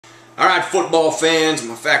Alright, football fans,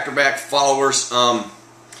 my Factorback followers,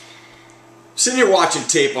 sitting here watching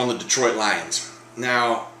tape on the Detroit Lions.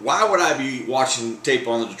 Now, why would I be watching tape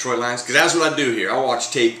on the Detroit Lions? Because that's what I do here. I watch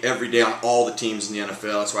tape every day on all the teams in the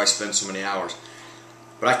NFL. That's why I spend so many hours.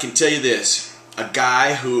 But I can tell you this, a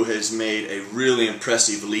guy who has made a really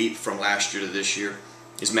impressive leap from last year to this year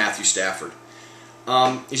is Matthew Stafford.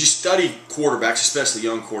 As you study quarterbacks, especially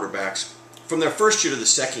young quarterbacks, from their first year to the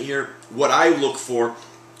second year, what I look for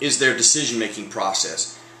is their decision-making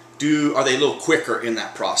process. Are they a little quicker in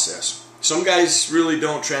that process? Some guys really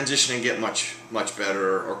don't transition and get much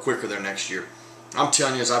better or quicker their next year. I'm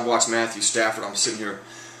telling you, as I've watched Matthew Stafford, I'm sitting here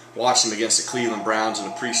watching him against the Cleveland Browns in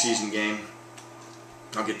a preseason game.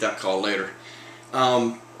 I'll get that call later.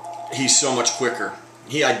 He's so much quicker.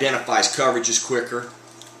 He identifies coverages quicker,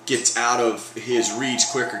 gets out of his reads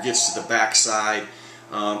quicker, gets to the backside,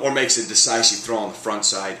 or makes a decisive throw on the front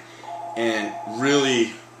side. And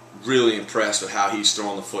really impressed with how he's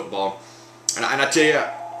throwing the football. And I tell you,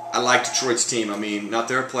 I like Detroit's team. I mean, not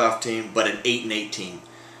their playoff team, but an 8-8 team.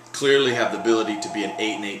 Clearly have the ability to be an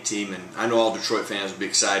 8-8 team, and I know all Detroit fans will be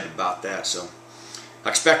excited about that. So I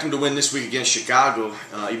expect them to win this week against Chicago,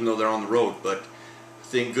 even though they're on the road. But I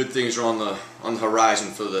think good things are on the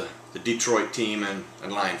horizon for the Detroit team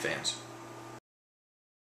and Lion fans.